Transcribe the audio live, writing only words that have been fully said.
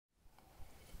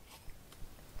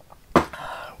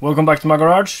welcome back to my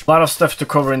garage. A lot of stuff to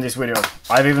cover in this video.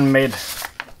 I've even made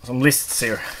some lists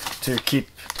here to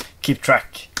keep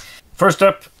track. First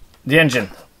up, the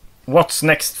engine. What's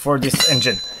next for this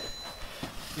engine?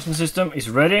 The system is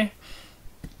ready.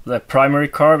 The primary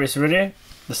carb is ready.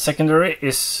 The secondary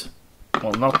is,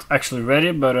 well, not actually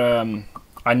ready, but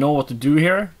I know what to do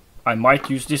here. I might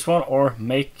use this one or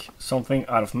make something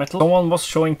out of metal. Someone was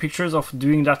showing pictures of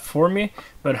doing that for me,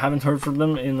 but haven't heard from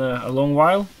them in a long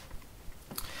while.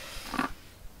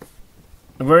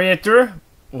 The variator,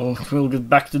 we'll get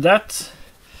back to that.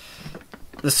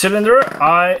 The cylinder,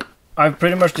 I've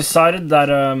pretty much decided that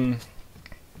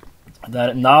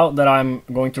that now that I'm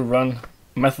going to run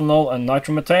methanol and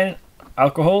nitromethane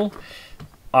alcohol,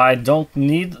 I don't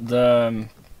need the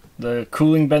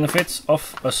cooling benefits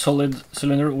of a solid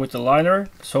cylinder with a liner.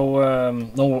 So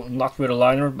no, not with a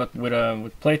liner, but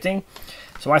with plating.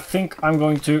 So I think I'm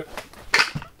going to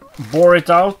bore it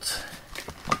out.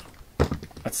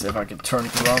 Let's see if I can turn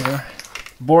it around here.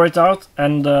 Bore it out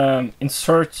and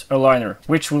insert a liner,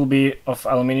 which will be of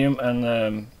aluminium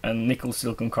and nickel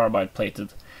silicon carbide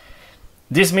plated.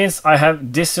 This means I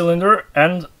have this cylinder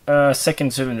and a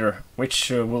second cylinder,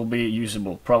 which will be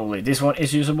usable probably. This one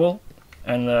is usable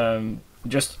and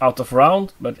just out of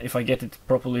round, but if I get it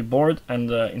properly bored and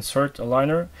insert a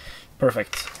liner,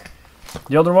 perfect.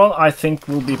 The other one I think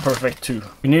will be perfect too.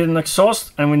 We need an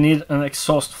exhaust and we need an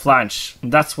exhaust flange.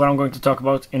 And that's what I'm going to talk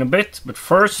about in a bit, but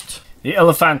first, the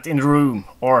elephant in the room,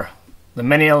 or the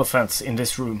many elephants in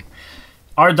this room.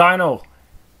 Arduino.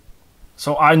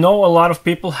 So I know a lot of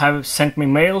people have sent me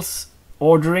mails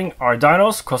ordering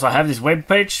Arduinos, because I have this web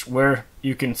page where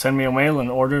you can send me a mail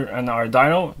and order an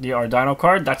Arduino, the Arduino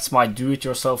card. That's my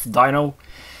do-it-yourself dyno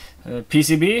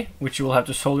PCB, which you will have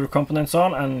to solder components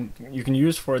on, and you can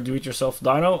use for a do-it-yourself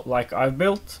dyno like I've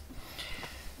built.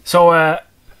 So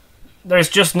there's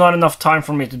just not enough time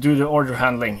for me to do the order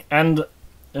handling, and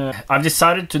I've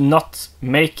decided to not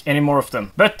make any more of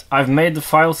them. But I've made the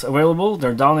files available,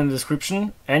 they're down in the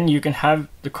description, and you can have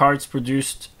the cards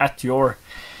produced at your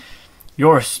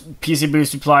PCB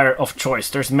supplier of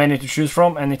choice. There's many to choose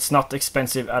from and it's not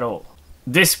expensive at all.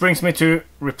 This brings me to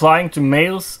replying to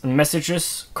mails and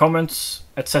messages, comments,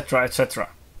 etc, etc.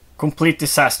 Complete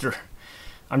disaster.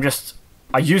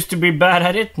 I used to be bad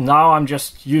at it, now I'm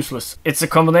just useless. It's a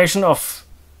combination of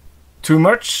too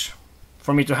much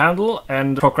for me to handle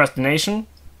and procrastination,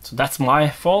 so that's my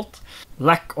fault.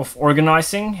 Lack of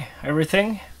organizing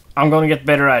everything. I'm gonna get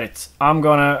better at it. I'm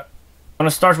gonna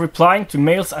start replying to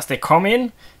mails as they come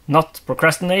in, not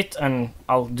procrastinate and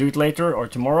I'll do it later or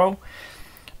tomorrow.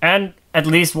 And at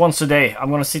least once a day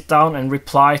I'm gonna sit down and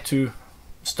reply to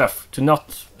stuff,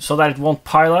 so that it won't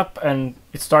pile up and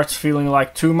it starts feeling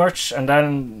like too much, and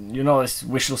then, you know, this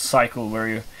vicious cycle where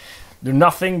you do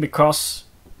nothing because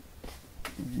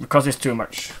it's too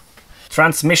much.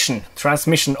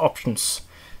 Transmission options.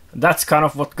 That's kind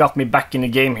of what got me back in the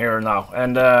game here now.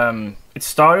 And it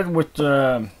started with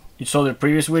you saw the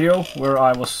previous video where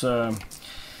I was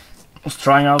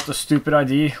trying out a stupid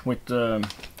idea with a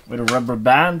rubber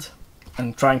band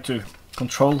and trying to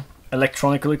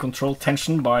electronically control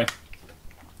tension by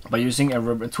using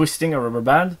twisting a rubber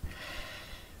band.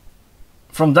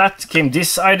 From that came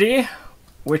this idea,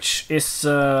 which is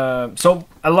so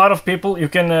a lot of people, you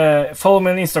can follow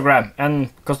me on Instagram,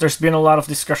 and because there's been a lot of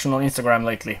discussion on Instagram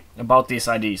lately about these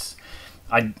ideas,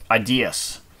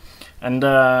 and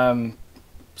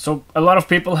so a lot of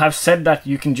people have said that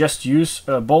you can just use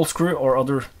a ball screw or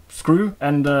other screw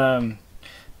and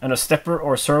a stepper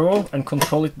or servo and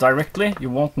control it directly.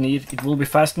 You won't need, it will be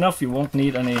fast enough, you won't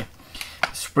need any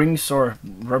springs or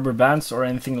rubber bands or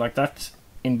anything like that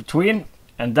in between,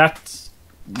 and that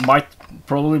might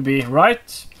probably be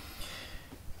right.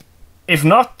 If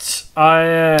not,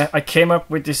 I came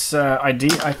up with this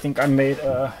idea. I think I made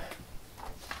a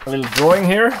little drawing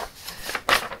here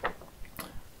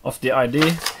of the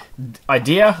idea.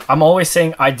 I'm always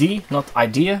saying ID, not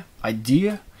idea.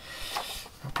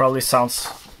 Probably sounds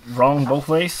wrong both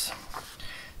ways.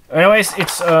 Anyways,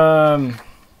 it's a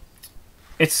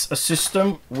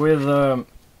system with a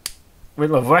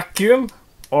vacuum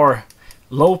or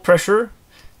low pressure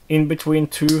in between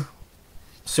two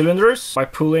cylinders. By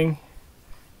pulling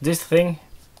this thing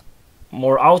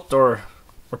more out or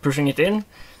pushing it in,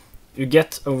 you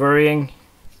get a varying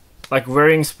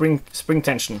spring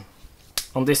tension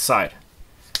on this side,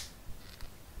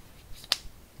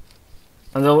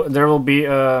 and there will be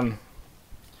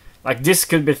like this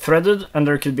could be threaded, and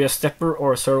there could be a stepper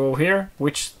or a servo here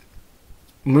which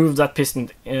move that piston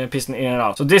in and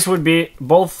out. So this would be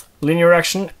both linear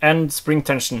action and spring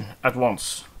tension at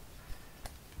once,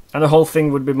 and the whole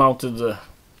thing would be mounted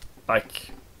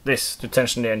like this to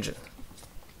tension the engine.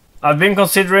 I've been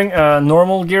considering a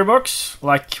normal gearbox,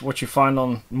 like what you find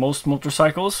on most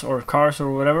motorcycles or cars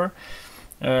or whatever,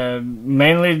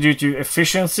 mainly due to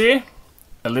efficiency,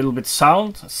 a little bit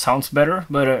sounds better,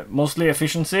 but mostly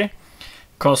efficiency,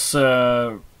 because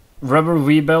rubber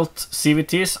V-belt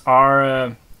CVTs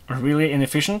are really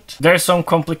inefficient. There's some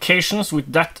complications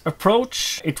with that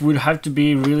approach. It would have to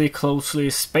be really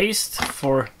closely spaced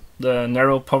for the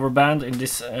narrow power band in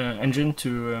this engine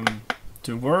to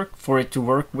work, for it to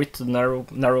work with the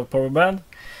narrow power band.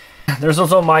 There's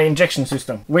also my injection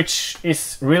system, which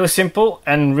is really simple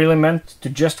and really meant to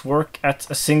just work at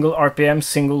a single RPM,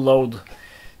 single load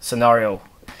scenario.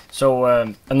 So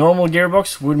a normal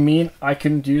gearbox would mean I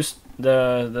couldn't use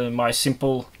my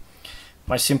simple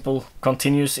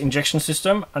continuous injection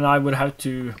system, and I would have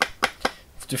to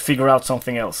figure out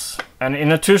something else. And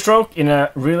in a two-stroke, in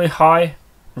a really high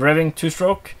revving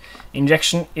two-stroke,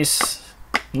 injection is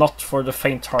not for the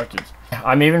faint-hearted.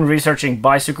 I'm even researching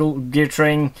bicycle gear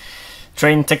train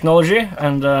technology,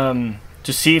 and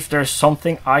to see if there's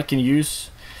something I can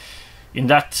use in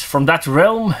that, from that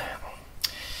realm.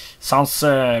 Sounds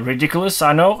ridiculous,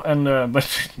 I know, and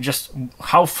but just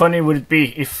how funny would it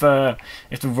be if the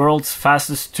world's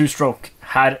fastest two-stroke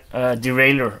had a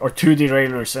derailleur or two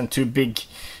derailleurs and two big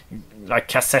like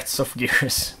cassettes of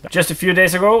gears. Just a few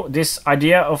days ago, this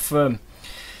idea of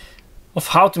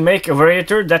how to make a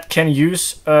variator that can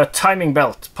use a timing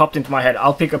belt popped into my head.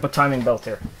 I'll pick up a timing belt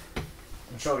here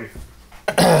and show you.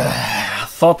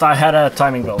 Thought I had a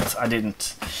timing belt, I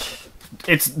didn't.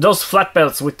 It's those flat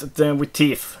belts with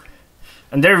teeth,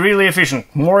 and they're really efficient.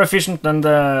 More efficient than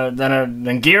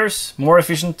gears. More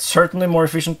efficient, certainly more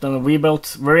efficient than a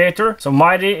V-belt variator. So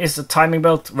Mighty is a timing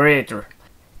belt variator.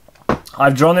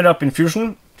 I've drawn it up in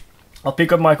Fusion. I'll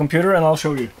pick up my computer and I'll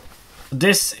show you.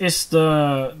 This is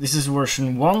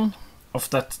version 1 of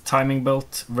that timing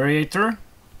belt variator.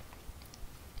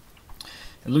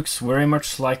 It looks very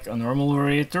much like a normal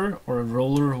variator or a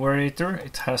roller variator.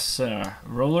 It has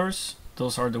rollers.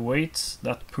 Those are the weights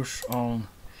that push on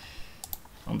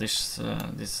this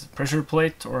this pressure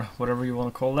plate, or whatever you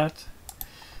want to call that.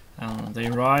 They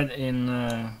ride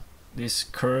in these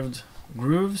curved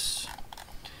grooves,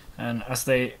 and as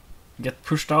they get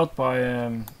pushed out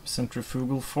by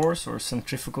centrifugal force or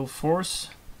centrifugal force,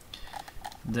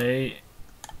 they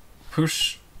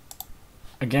push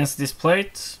against this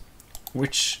plate,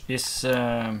 which is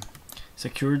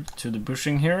secured to the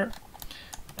bushing here,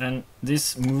 and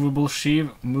this movable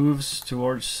sheave moves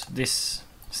towards this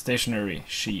stationary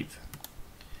sheave.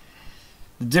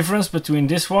 The difference between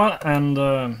this one and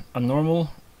a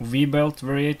normal V-belt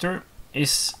variator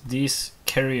is these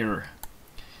carrier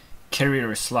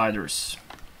sliders.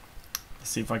 Let's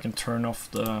see if I can turn off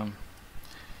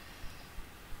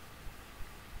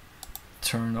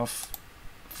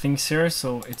things here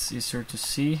so it's easier to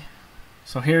see.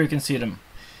 So here you can see them.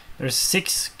 There's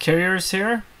 6 carriers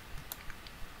here.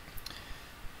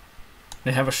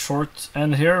 They have a short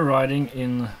end here riding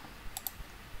in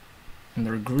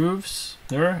their grooves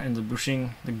there, in the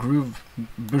bushing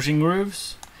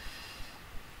grooves,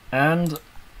 and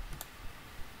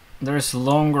there's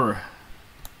longer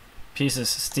pieces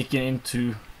sticking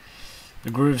into the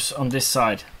grooves on this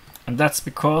side, and that's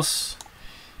because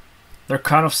they're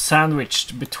kind of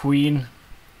sandwiched between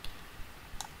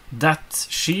that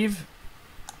sheave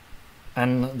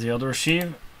and the other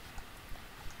sheave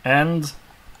and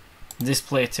this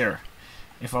plate here.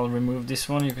 If I'll remove this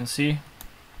one, you can see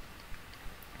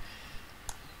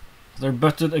they're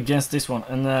butted against this one,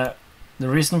 and the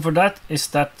reason for that is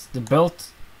that the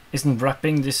belt isn't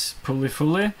wrapping this pulley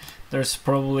fully. There's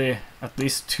probably at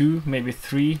least 2, maybe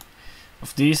 3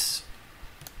 of these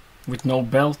with no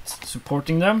belt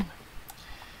supporting them,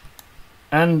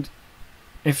 and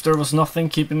if there was nothing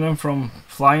keeping them from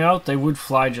flying out, they would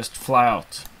just fly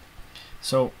out.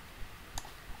 So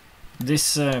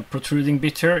this protruding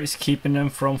bit here is keeping them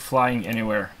from flying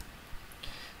anywhere.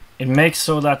 It makes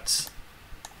so that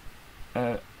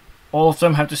all of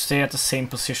them have to stay at the same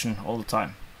position all the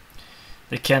time.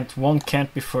 One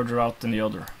can't be further out than the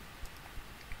other.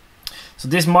 So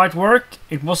this might work.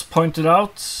 It was pointed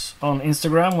out on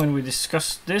Instagram when we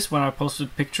discussed this, when I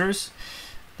posted pictures,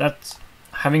 that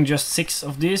having just 6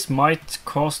 of these might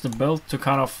cause the belt to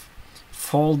kind of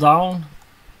fall down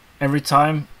every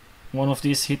time one of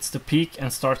these hits the peak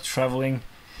and starts traveling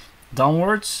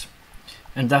downwards,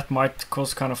 and that might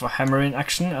cause kind of a hammer-in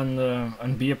action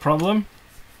and be a problem.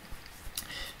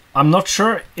 I'm not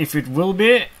sure if it will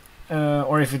be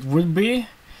or if it would be.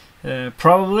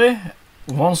 Probably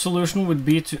one solution would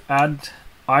be to add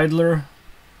idler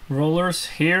rollers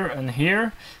here and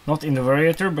here, not in the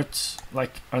variator, but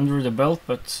like under the belt,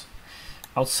 but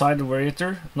outside the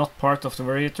variator, not part of the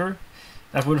variator,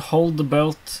 that would hold the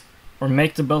belt or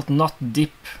make the belt not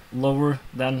dip lower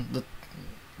than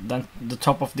the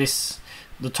top of this,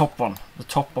 the top one, the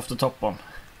top of the top one,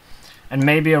 and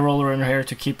maybe a roller in here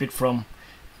to keep it from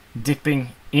dipping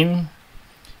in,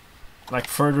 like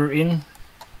further in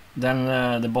than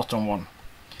the bottom one.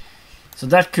 So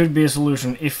that could be a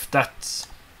solution if that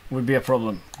would be a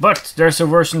problem. But there's a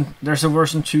version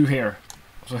 2 here.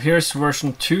 So here's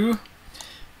version 2.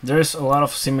 There's a lot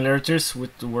of similarities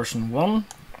with the version 1.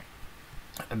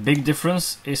 A big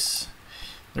difference is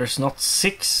there's not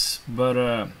 6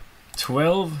 but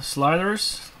 12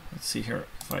 sliders. Let's see here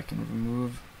if I can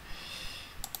remove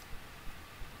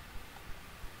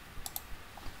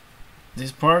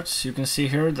these parts. You can see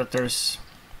here that there's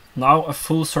now a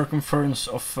full circumference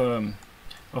of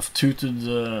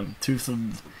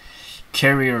toothed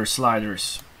carrier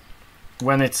sliders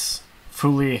when it's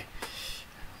fully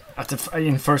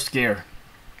in first gear.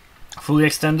 Fully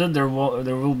extended, there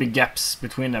will be gaps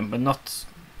between them, but not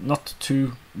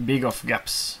too big of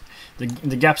gaps.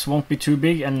 The gaps won't be too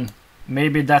big, and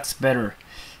maybe that's better.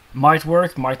 Might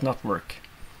work, might not work.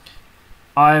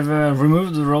 I've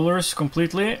removed the rollers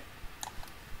completely.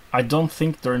 I don't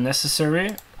think they're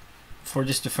necessary for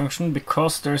this to function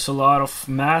because there's a lot of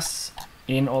mass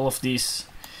in all of these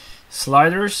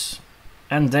sliders,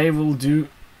 and they will do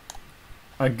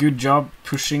a good job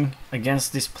pushing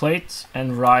against this plate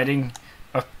and riding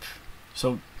up.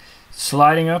 So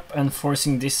sliding up and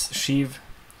forcing this sheave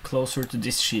closer to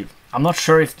this sheave. I'm not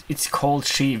sure if it's called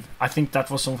sheave. I think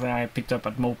that was something I picked up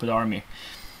at Moped Army.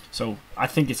 So I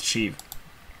think it's sheave.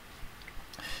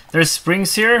 There's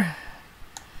springs here.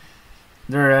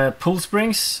 They're pull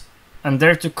springs, and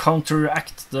they're to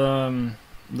counteract the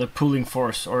pulling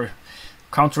force, or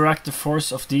counteract the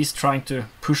force of these trying to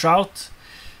push out,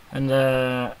 and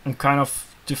kind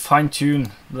of to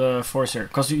fine-tune the force here,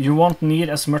 because you won't need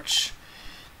as much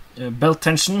belt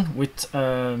tension with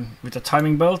a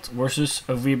timing belt versus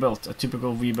a V-belt. A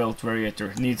typical V-belt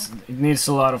variator needs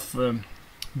a lot of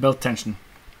belt tension.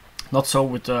 Not so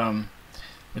with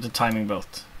the timing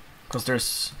belt, because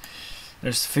there's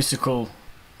physical,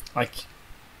 like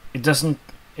it doesn't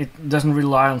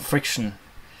rely on friction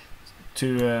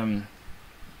to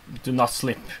not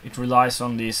slip. It relies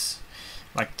on these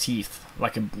like teeth,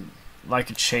 like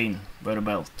a chain but a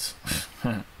belt.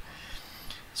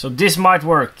 So this might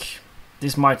work.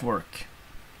 This might work.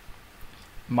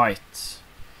 Might.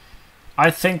 I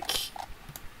think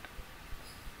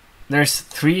there's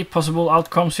 3 possible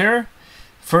outcomes here.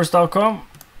 First outcome,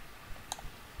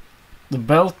 the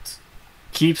belt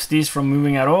keeps these from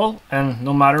moving at all, and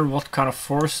no matter what kind of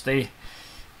force they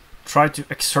try to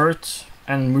exert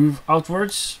and move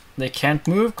outwards, they can't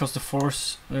move because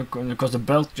the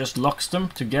belt just locks them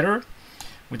together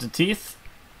with the teeth.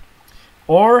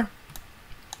 Or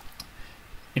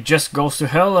it just goes to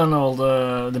hell and all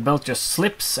the belt just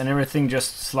slips and everything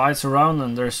just slides around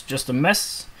and there's just a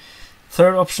mess.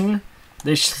 Third option,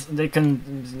 they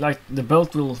can, like, the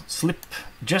belt will slip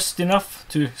just enough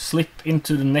to slip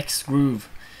into the next groove,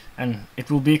 and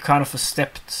it will be kind of a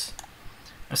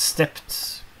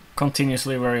stepped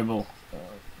continuously variable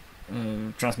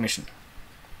transmission.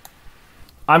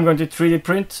 I'm going to 3D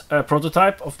print a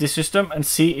prototype of this system and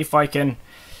see if I can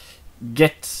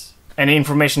get any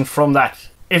information from that.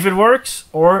 If it works,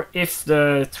 or if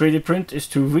the 3D print is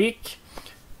too weak,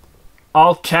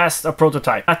 I'll cast a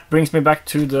prototype. That brings me back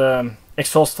to the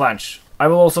exhaust flange. I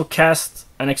will also cast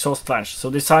an exhaust flange. So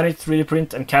design it, 3D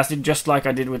print, and cast it just like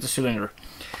I did with the cylinder.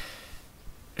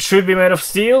 Should be made of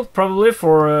steel, probably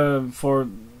for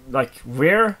like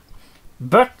wear,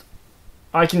 but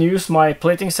I can use my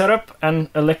plating setup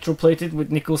and electroplate it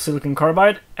with nickel silicon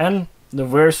carbide, and the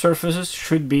wear surfaces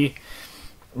should be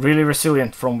really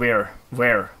resilient from wear.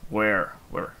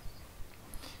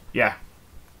 Yeah.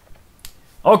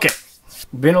 Okay.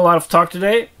 Been a lot of talk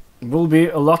today. Will be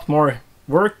a lot more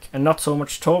work and not so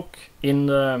much talk in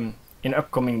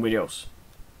upcoming videos.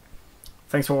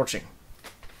 Thanks for watching.